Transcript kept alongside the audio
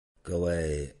各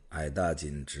位爱大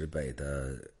紧指北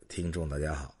的听众大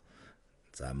家好，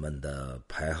咱们的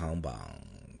排行榜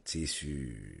继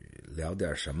续聊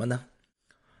点什么呢？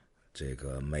这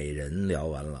个美人聊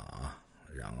完了啊，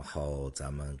然后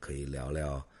咱们可以聊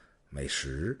聊美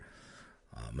食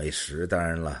啊。美食当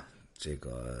然了，这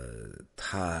个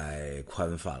太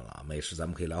宽泛了，美食咱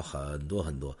们可以聊很多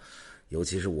很多，尤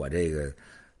其是我这个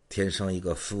天生一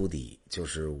个 foodie， 就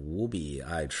是无比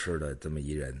爱吃的这么一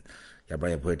人，要不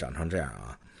然也不会长成这样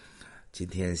啊。今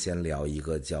天先聊一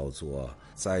个叫做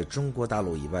在中国大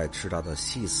陆以外吃到的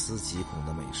细思极恐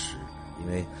的美食，因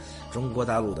为中国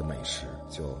大陆的美食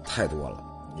就太多了，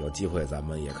有机会咱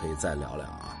们也可以再聊聊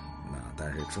啊。但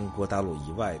是中国大陆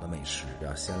以外的美食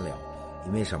要先聊，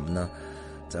因为什么呢？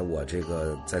在我这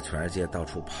个在全世界到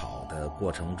处跑的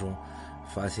过程中，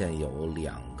发现有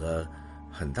两个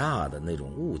很大的那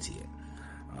种误解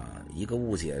啊。一个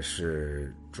误解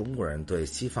是中国人对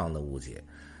西方的误解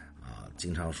啊，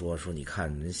经常说你看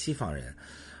人西方人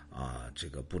啊，这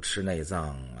个不吃内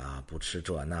脏啊，不吃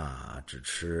这那，只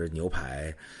吃牛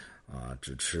排啊，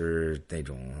只吃那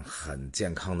种很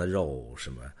健康的肉，什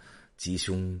么鸡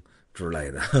胸之类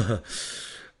的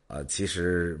其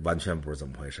实完全不是这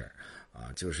么回事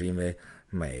啊，就是因为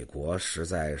美国实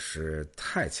在是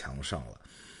太强盛了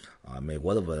啊，美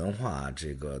国的文化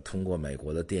这个通过美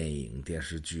国的电影、电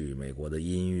视剧、美国的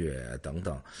音乐等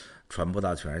等传播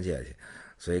到全世界去，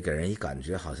所以给人一感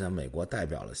觉好像美国代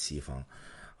表了西方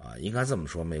啊。应该这么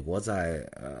说，美国在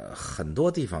很多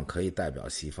地方可以代表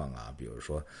西方啊，比如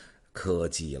说科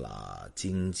技啦、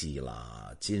经济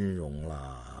啦、金融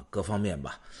啦各方面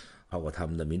吧，包括他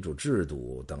们的民主制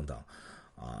度等等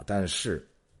啊。但是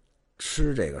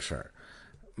吃这个事儿，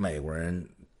美国人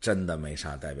真的没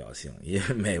啥代表性，因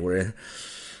为美国人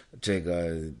这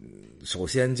个首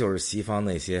先就是西方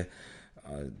那些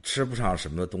吃不上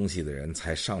什么东西的人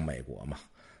才上美国嘛。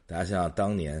大家想想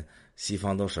当年西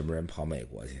方都什么人跑美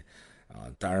国去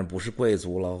啊？当然不是贵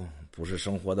族喽，不是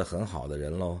生活的很好的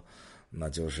人喽，那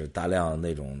就是大量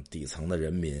那种底层的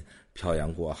人民漂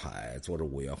洋过海，坐着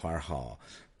五月花号。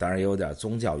当然也有点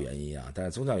宗教原因啊，但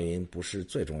是宗教原因不是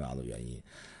最重要的原因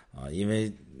啊，因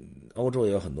为欧洲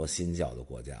也有很多新教的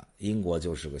国家，英国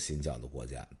就是个新教的国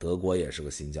家，德国也是个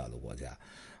新教的国家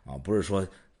啊，不是说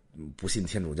不信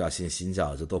天主教信新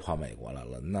教就都跑美国来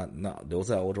了，那留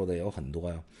在欧洲的也有很多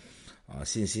呀啊，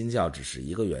信新教只是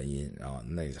一个原因啊，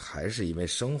那还是因为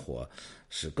生活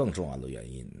是更重要的原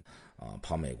因啊，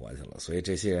跑美国去了。所以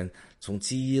这些人从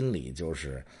基因里就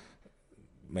是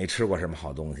没吃过什么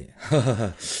好东西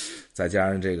再加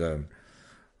上这个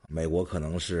美国可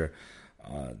能是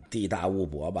地大物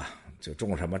博吧，就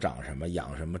种什么长什么，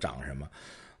养什么长什么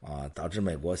啊，导致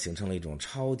美国形成了一种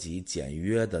超级简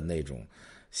约的那种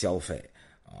消费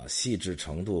啊，细致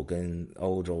程度跟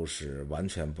欧洲是完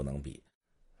全不能比。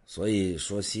所以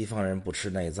说西方人不吃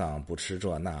内脏，不吃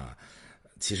这那，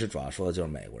其实主要说的就是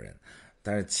美国人。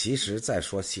但是其实再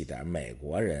说细点，美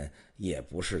国人也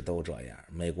不是都这样，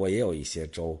美国也有一些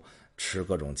州吃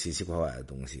各种奇奇怪怪的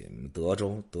东西。德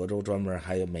州专门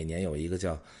还有每年有一个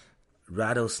叫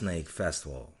Rattlesnake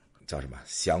Festival， 叫什么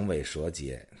响尾蛇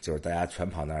节，就是大家全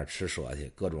跑那儿吃蛇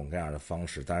去，各种各样的方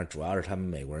式。但是主要是他们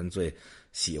美国人最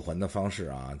喜欢的方式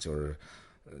啊，就是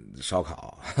烧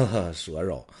烤蛇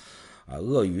肉啊，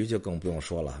鳄鱼就更不用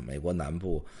说了。美国南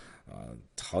部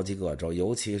好几个州，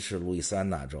尤其是路易斯安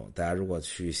那州，大家如果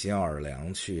去新奥尔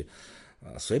良，去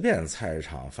随便菜市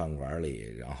场饭馆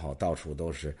里，然后到处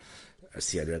都是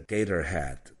写着 gator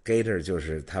head，gator 就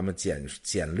是他们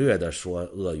简略的说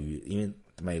鳄鱼，因为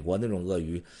美国那种鳄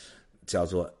鱼叫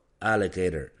做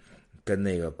alligator， 跟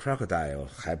那个 crocodile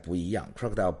还不一样，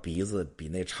 crocodile 鼻子比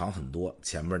那长很多，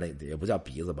前面那也不叫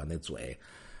鼻子吧，那嘴。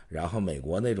然后美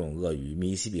国那种鳄鱼，密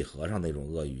西西比河上那种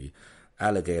鳄鱼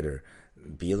alligator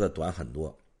鼻子短很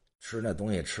多，吃那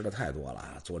东西吃的太多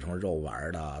了，做成肉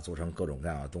丸的，做成各种各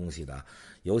样的东西的，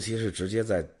尤其是直接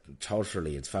在超市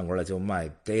里饭馆里就卖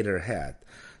gator head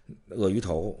鳄鱼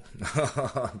头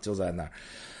就在那儿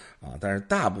啊。但是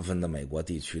大部分的美国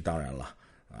地区当然了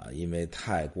啊，因为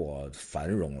太过繁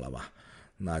荣了吧，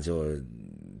那就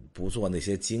不做那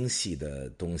些精细的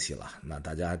东西了，那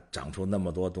大家长出那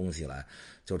么多东西来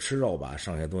就吃肉吧，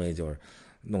剩下东西就是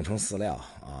弄成饲料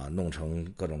啊，弄成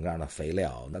各种各样的肥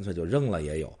料，干脆就扔了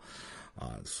也有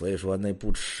啊。所以说那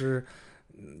不吃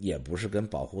也不是跟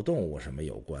保护动物什么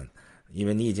有关，因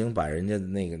为你已经把人家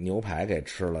那个牛排给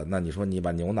吃了，那你说你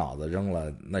把牛脑子扔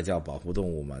了，那叫保护动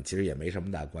物吗？其实也没什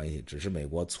么大关系，只是美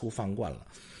国粗放惯了。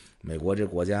美国这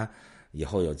国家以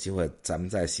后有机会咱们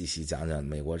再细细讲讲，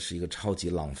美国是一个超级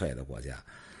浪费的国家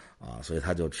啊，所以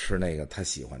他就吃那个他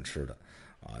喜欢吃的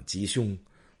啊，鸡胸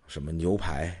什么牛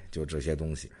排，就这些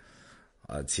东西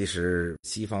其实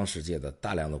西方世界的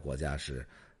大量的国家是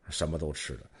什么都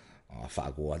吃的啊。法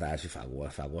国，大家去法国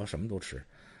什么都吃，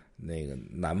那个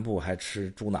南部还吃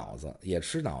猪脑子，也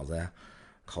吃脑子呀，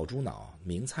烤猪脑、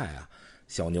名菜啊，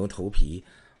小牛头皮，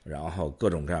然后各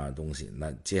种各样的东西。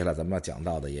那接下来咱们要讲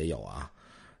到的也有啊，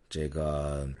这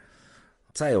个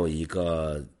再有一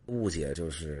个误解就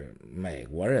是美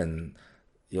国人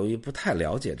由于不太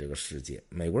了解这个世界，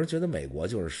美国人觉得美国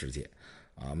就是世界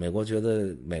啊，美国觉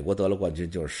得美国得了冠军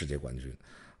就是世界冠军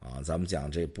啊。咱们讲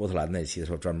这波特兰那期的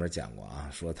时候专门讲过啊，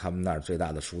说他们那儿最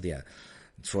大的书店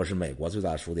说是美国最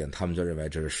大的书店，他们就认为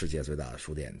这是世界最大的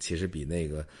书店，其实比那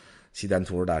个西单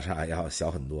图书大厦要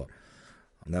小很多。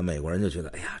那美国人就觉得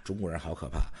哎呀，中国人好可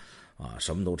怕啊，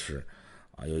什么都吃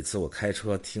啊。有一次我开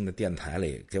车听的电台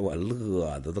里给我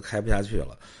乐的都开不下去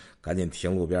了，赶紧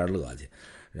停路边乐去。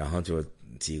然后就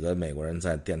几个美国人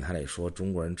在电台里说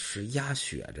中国人吃鸭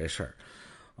血这事儿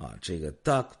啊，这个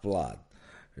duck blood，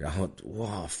 然后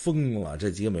哇疯了，这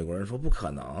几个美国人说不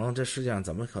可能，这世界上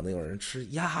怎么可能有人吃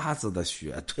鸭子的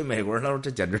血？对美国人来说这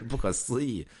简直不可思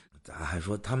议。还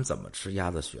说他们怎么吃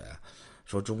鸭子血啊？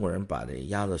说中国人把这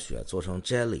鸭子血做成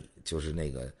jelly， 就是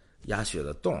那个鸭血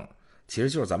的冻，其实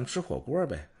就是咱们吃火锅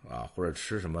呗啊，或者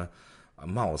吃什么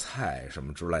冒菜什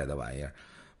么之类的玩意儿。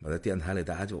我在电台里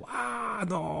大家就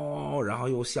no， 然后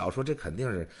又笑说这肯定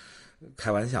是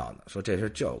开玩笑的，说这是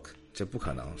joke， 这不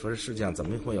可能，说这世界上怎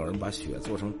么会有人把血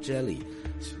做成 jelly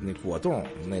那果冻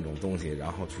那种东西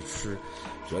然后去吃，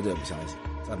绝对不相信。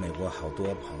在美国好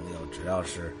多朋友只要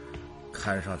是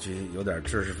看上去有点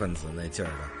知识分子那劲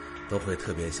儿的，都会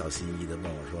特别小心翼翼地问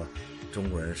我说中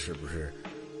国人是不是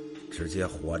直接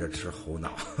活着吃猴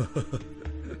脑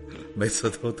每次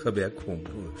都特别恐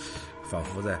怖，仿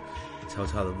佛在悄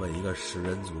悄地问一个食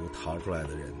人族逃出来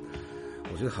的人。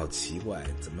我觉得好奇怪，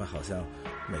怎么好像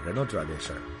每个人都知道这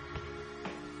事儿，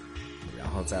然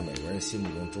后在美国人心目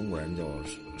中中国人就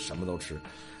什么都吃，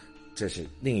这是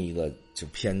另一个就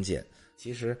偏见。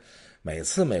其实每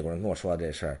次美国人跟我说到这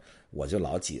事儿，我就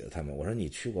老挤着他们，我说你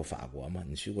去过法国吗？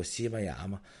你去过西班牙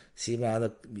吗？西班牙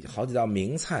的好几道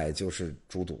名菜就是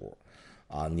猪肚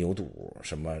啊、牛肚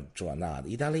什么这那的，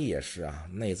意大利也是啊，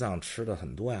内脏吃的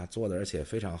很多呀，做的而且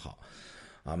非常好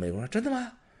啊。美国人真的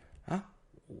吗？啊，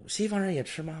西方人也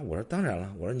吃吗？我说当然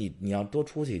了，我说你要多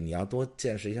出去，你要多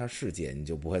见识一下世界，你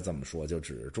就不会这么说，就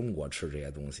指着中国吃这些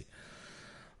东西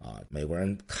啊。美国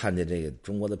人看见这个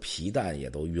中国的皮蛋也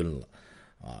都晕了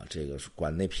啊，这个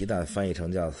管那皮蛋翻译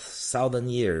成叫 thousand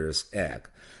years egg，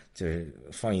 就是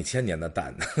放1000年的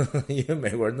蛋因为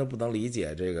美国人都不能理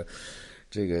解这个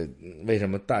为什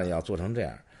么蛋要做成这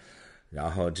样。然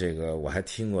后这个我还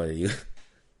听过一个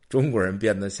中国人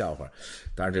编的笑话，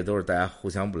当然这都是大家互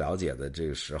相不了解的这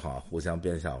个时候互相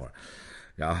编笑话。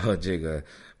然后这个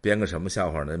编个什么笑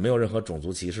话呢？没有任何种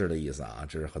族歧视的意思啊，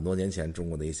这是很多年前中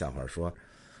国的一笑话，说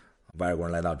外国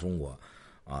人来到中国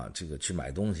啊，这个去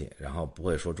买东西，然后不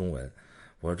会说中文，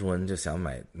我说中文就想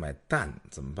买蛋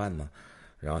怎么办呢？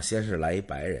然后先是来一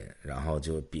白人，然后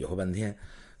就比划半天，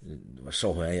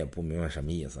售货员也不明白什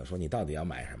么意思，说你到底要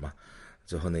买什么？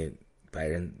最后那白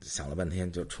人想了半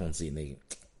天，就冲自己那个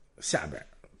下边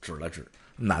指了指，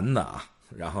男的啊，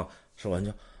然后售货员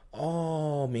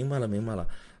就明白了，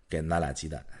给拿俩鸡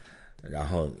蛋，然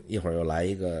后一会儿又来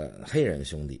一个黑人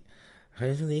兄弟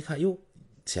一看，哟，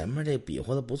前面这比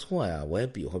划的不错呀，我也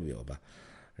比划比划吧，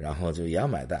然后就也要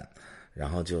买蛋，然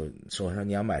后就说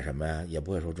你要买什么呀，也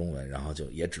不会说中文，然后就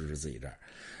也指着自己这儿，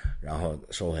然后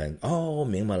售货员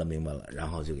明白了，然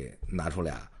后就给拿出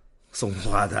俩松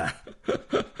花蛋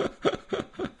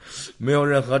没有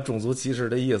任何种族歧视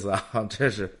的意思啊，这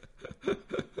是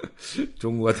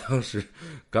中国当时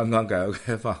刚刚改革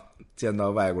开放，见到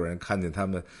外国人看见他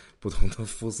们不同的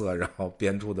肤色然后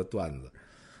编出的段子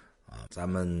啊。咱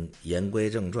们言归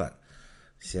正传，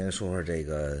先说说这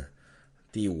个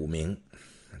第5名。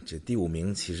这第5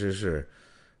名其实是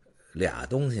俩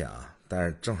东西啊，但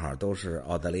是正好都是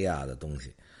澳大利亚的东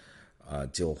西啊，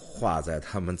就画在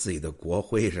他们自己的国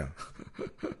徽上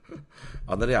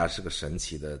澳大利亚是个神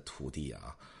奇的土地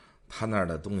啊，他那儿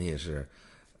的东西是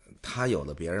他有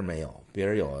的别人没有，别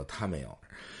人有的他没有。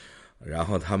然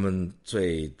后他们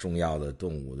最重要的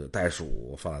动物的袋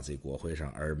鼠放在自己国徽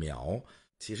上，而苗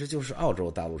其实就是澳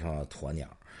洲大陆上的鸵鸟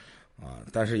啊，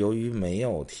但是由于没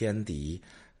有天敌，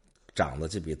长得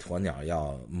就比鸵鸟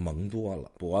要萌多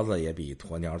了，脖子也比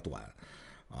鸵鸟短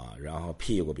啊，然后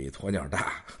屁股比鸵鸟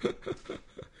大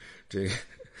这个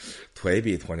腿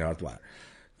比鸵鸟短，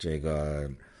这个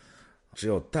只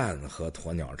有蛋和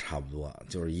鸵鸟差不多，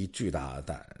就是一巨大的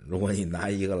蛋，如果你拿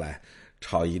一个来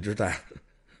炒一只蛋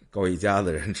够一家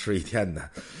子人吃1天的。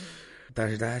但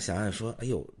是大家想想说，哎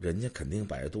呦，人家肯定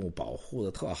把这动物保护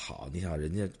的特好，你想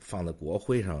人家放在国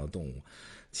徽上的动物，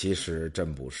其实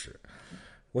真不是。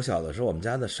我小的时候，我们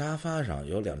家的沙发上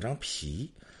有2张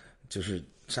皮，就是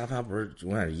沙发不是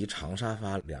永远是一长沙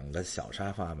发2个小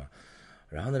沙发嘛，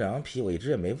然后那2张皮我一直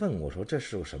也没问过，说这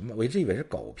是个什么，我一直以为是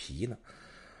狗皮呢。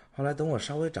后来等我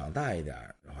稍微长大一点，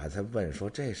我还才问说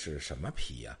这是什么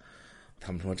皮呀？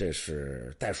他们说这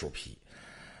是袋鼠皮。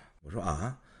我说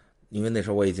啊，因为那时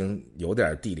候我已经有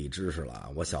点地理知识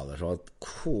了，我小的时候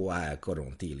酷爱各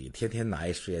种地理，天天拿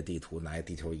一世界地图，拿一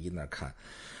地球仪那看，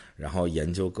然后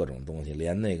研究各种东西，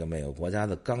连那个每个国家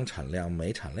的钢产量、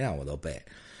煤产量我都背，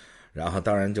然后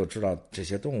当然就知道这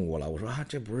些动物了。我说啊，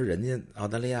这不是人家澳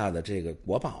大利亚的这个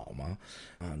国宝吗？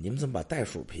啊，你们怎么把袋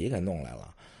鼠皮给弄来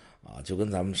了？啊，就跟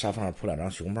咱们沙发上铺2张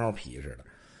熊猫皮似的。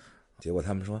结果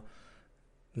他们说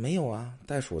没有啊，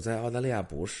袋鼠在澳大利亚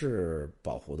不是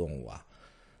保护动物啊，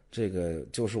这个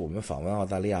就是我们访问澳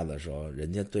大利亚的时候，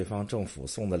人家对方政府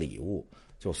送的礼物，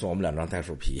就送我们2张袋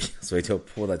鼠皮，所以就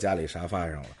铺到家里沙发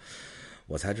上了。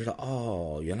我才知道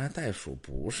哦，原来袋鼠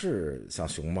不是像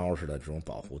熊猫似的这种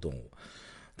保护动物。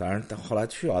当然后来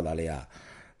去澳大利亚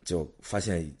就发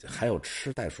现还有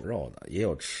吃袋鼠肉的，也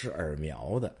有吃饵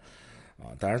苗的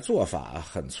啊，当然做法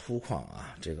很粗犷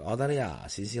啊。这个澳大利亚、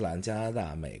新西兰、加拿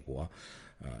大、美国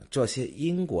这些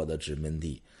英国的殖民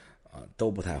地都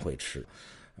不太会吃。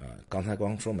刚才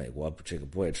光说美国这个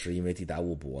不会吃，因为地大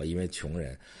物博，因为穷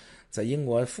人。在英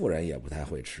国富人也不太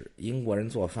会吃，英国人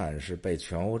做饭是被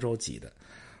全欧洲挤的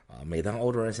每当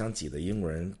欧洲人想挤的英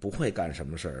国人不会干什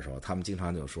么事的时候，他们经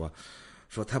常就说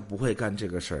他不会干这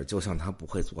个事儿，就像他不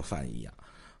会做饭一样。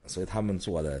所以他们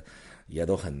做的也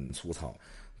都很粗糙，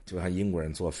就像英国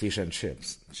人做 fish and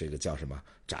chips， 这个叫什么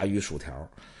炸鱼薯条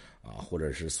或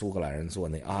者是苏格兰人做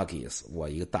那 Aggies， 我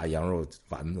一个大羊肉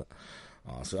丸子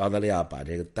所以澳大利亚把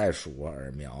这个袋鼠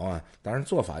饵苗当然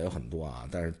做法有很多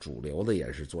但是主流的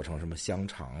也是做成什么香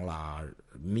肠啦、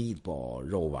meatball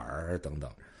肉丸等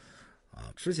等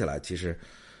吃起来其实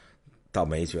倒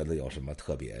没觉得有什么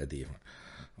特别的地方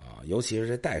尤其是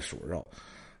这袋鼠肉，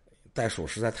袋鼠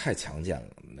实在太强健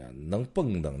了，能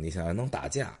蹦跶，你想想能打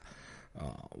架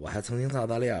我还曾经在澳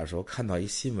大利亚的时候看到一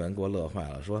新闻，给我乐坏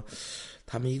了，说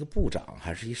他们一个部长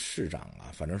还是一市长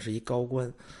反正是一高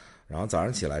官，然后早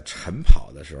上起来晨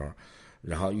跑的时候，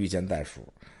然后遇见袋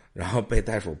鼠，然后被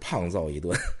袋鼠胖揍一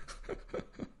顿。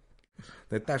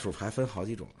那袋鼠还分好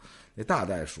几种，那大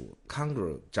袋鼠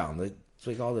kangaroo 长得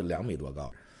最高的2米多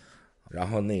高，然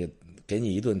后那个给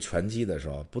你一顿拳击的时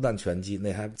候，不但拳击，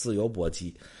那还自由搏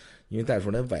击，因为袋鼠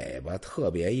那尾巴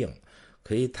特别硬，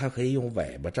它可以用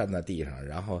尾巴站在地上，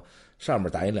然后上面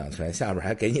打你2拳，下面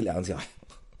还给你2脚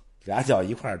，2脚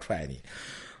一块踹你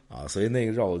所以那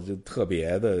个肉就特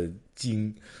别的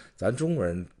精。咱中国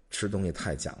人吃东西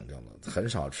太讲究了，很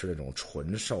少吃这种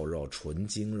纯瘦肉、纯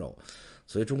精肉，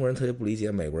所以中国人特别不理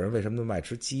解美国人为什么那么爱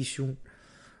吃鸡胸，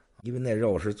因为那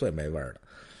肉是最没味儿的。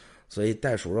所以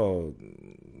袋鼠肉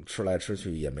吃来吃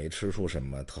去也没吃出什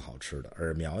么特好吃的，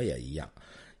饵苗也一样，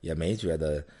也没觉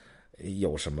得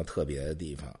有什么特别的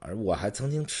地方。而我还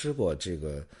曾经吃过这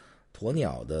个鸵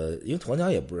鸟的，因为鸵鸟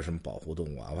也不是什么保护动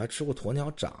物我还吃过鸵鸟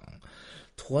掌。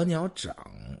鸵鸟掌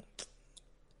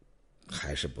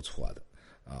还是不错的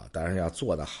当然要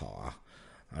做得好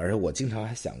而且我经常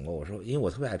还想过，我说因为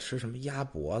我特别爱吃什么鸭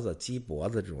脖子、鸡脖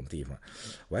子这种地方，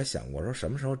我还想过我说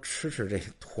什么时候吃这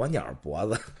鸵鸟脖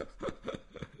子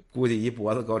估计一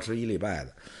脖子够吃1礼拜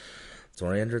的。总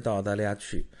而言之，到澳大利亚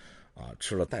去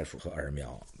吃了袋鼠和饵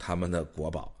苗，他们的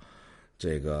国宝。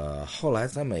这个后来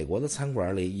在美国的餐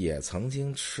馆里也曾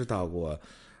经吃到过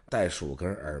袋鼠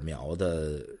跟饵苗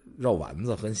的肉丸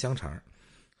子跟香肠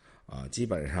基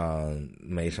本上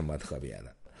没什么特别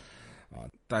的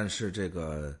但是这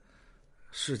个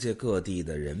世界各地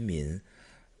的人民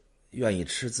愿意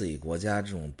吃自己国家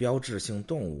这种标志性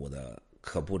动物的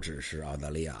可不只是澳大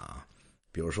利亚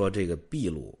比如说这个秘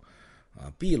鲁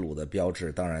秘鲁的标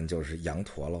志当然就是羊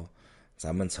驼喽。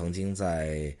咱们曾经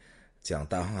在讲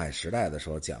大航海时代的时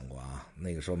候讲过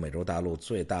那个时候美洲大陆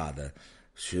最大的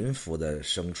驯服的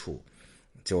牲畜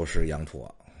就是羊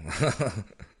驼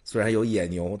虽然有野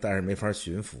牛，但是没法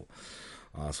驯服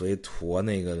所以驮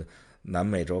那个南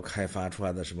美洲开发出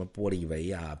来的什么玻利维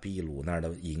亚、秘鲁那儿的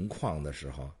银矿的时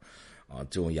候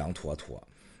就用羊驼驮，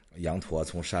羊驼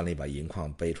从山里把银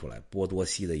矿背出来，波多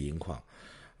西的银矿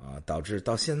导致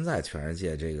到现在全世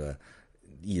界这个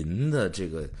银的这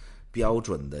个标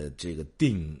准的这个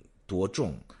定多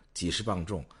重几十磅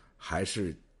重还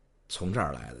是从这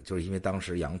儿来的，就是因为当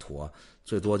时羊驼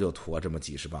最多就驮这么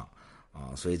几十磅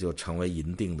所以就成为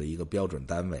银锭的一个标准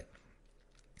单位。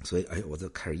所以我就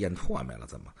开始咽唾沫了，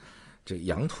怎么这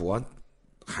羊驼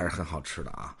还是很好吃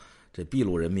的啊。这秘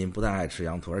鲁人民不但爱吃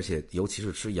羊驼，而且尤其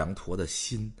是吃羊驼的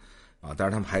心啊，但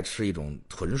是他们还吃一种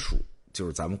豚鼠，就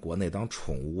是咱们国内当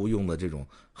宠物用的这种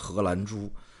荷兰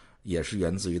猪，也是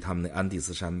源自于他们的安第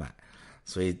斯山脉。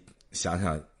所以想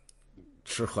想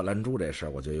吃荷兰猪这事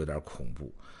儿，我觉得有点恐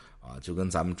怖啊，就跟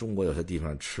咱们中国有些地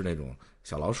方吃那种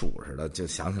小老鼠似的，就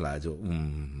想起来就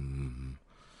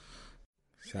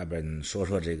下边说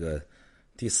说这个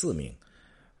第4名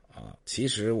啊，其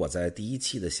实我在第1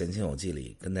期的《闲情有记》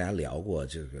里跟大家聊过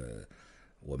这个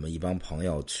我们一帮朋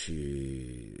友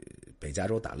去北加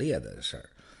州打猎的事儿，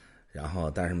然后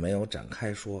但是没有展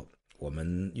开说。我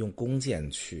们用弓箭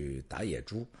去打野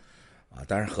猪啊，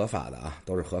当然合法的啊，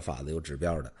都是合法的，有指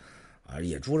标的啊。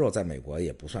野猪肉在美国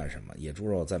也不算什么，野猪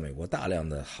肉在美国大量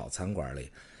的好餐馆里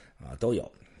啊都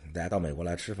有。大家到美国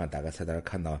来吃饭，大概菜单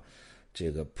看到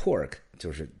这个 pork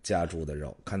就是家猪的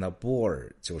肉，看到 boar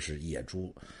就是野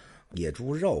猪。野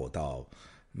猪肉倒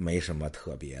没什么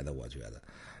特别的，我觉得，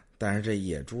但是这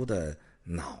野猪的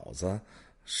脑子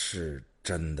是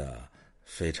真的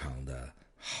非常的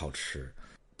好吃。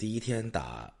第1天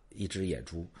打一只野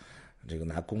猪，这个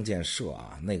拿弓箭射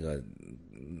啊，那个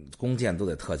弓箭都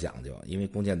得特讲究，因为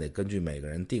弓箭得根据每个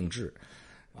人定制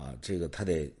啊，这个他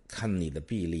得看你的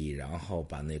臂力，然后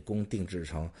把那弓定制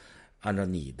成按照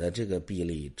你的这个臂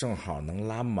力正好能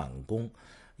拉满弓，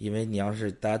因为你要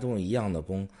是大家都用一样的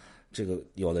弓，这个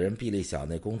有的人臂力小，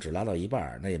那弓只拉到一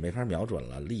半，那也没法瞄准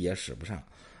了，力也使不上，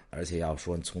而且要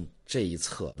说从这一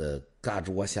侧的嘎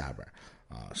窝下边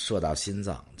啊射到心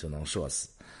脏就能射死，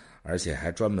而且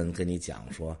还专门跟你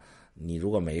讲说，你如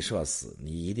果没射死，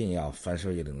你一定要翻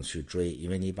身越岭去追，因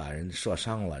为你把人射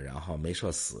伤了，然后没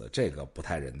射死，这个不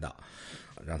太人道，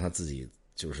让他自己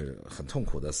就是很痛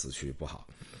苦的死去不好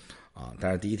啊。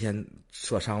但是第1天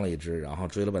射伤了一只，然后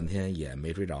追了半天也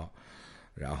没追着，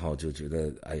然后就觉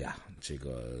得哎呀，这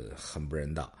个很不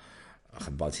人道，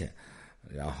很抱歉。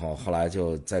然后后来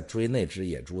就在追那只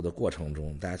野猪的过程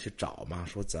中，大家去找嘛，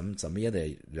说咱们怎么也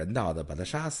得人道的把它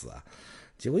杀死啊。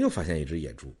结果又发现一只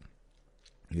野猪，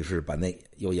于是把那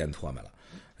又咽唾沫了。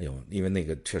哎呦，因为那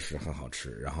个确实很好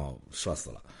吃，然后射死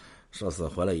了。射死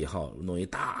回来以后，弄一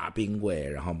大冰柜，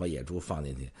然后把野猪放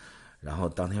进去，然后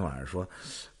当天晚上说，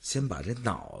先把这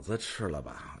脑子吃了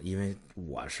吧，因为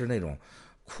我是那种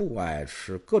酷爱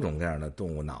吃各种各样的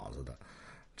动物脑子的。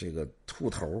这个兔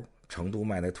头，成都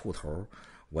卖那兔头，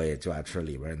我也就爱吃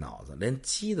里边的脑子，连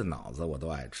鸡的脑子我都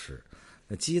爱吃。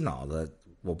那鸡脑子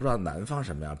我不知道南方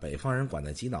什么样，北方人管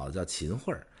那鸡脑子叫秦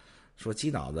桧儿，说鸡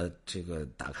脑子这个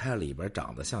打开里边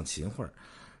长得像秦桧儿。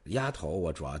鸭头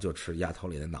我主要就吃鸭头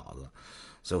里的脑子，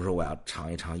所以我说我要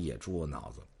尝一尝野猪的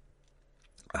脑子。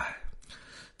哎，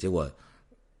结果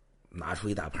拿出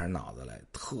一大盘脑子来，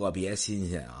特别新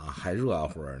鲜啊，还热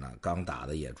乎呢，刚打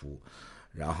的野猪。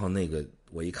然后那个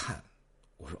我一看，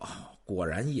我说哦，果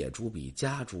然野猪比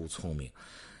家猪聪明。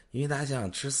因为大家想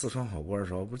想吃四川火锅的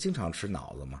时候不是经常吃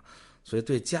脑子吗？所以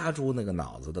对家猪那个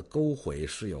脑子的勾回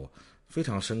是有非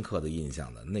常深刻的印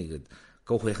象的。那个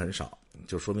勾回很少，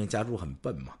就说明家猪很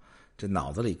笨嘛。这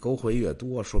脑子里勾回越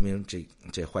多，说明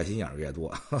这坏心眼越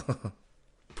多。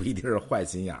不一定是坏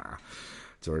心眼啊，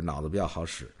就是脑子比较好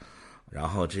使。然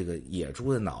后这个野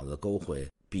猪的脑子勾回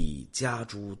比家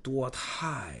猪多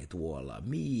太多了，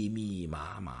密密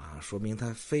麻麻，说明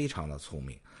它非常的聪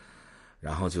明。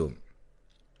然后就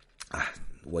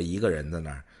我一个人在那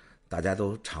儿，大家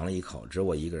都尝了一口，只有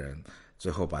我一个人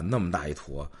最后把那么大一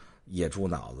坨野猪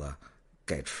脑子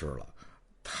给吃了，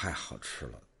太好吃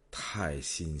了，太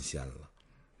新鲜了。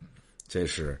这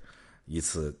是一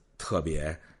次特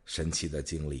别神奇的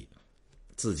经历，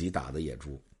自己打的野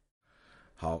猪。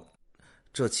好，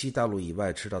这期大陆以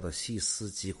外吃到的细思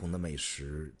极恐的美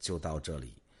食就到这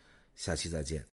里，下期再见。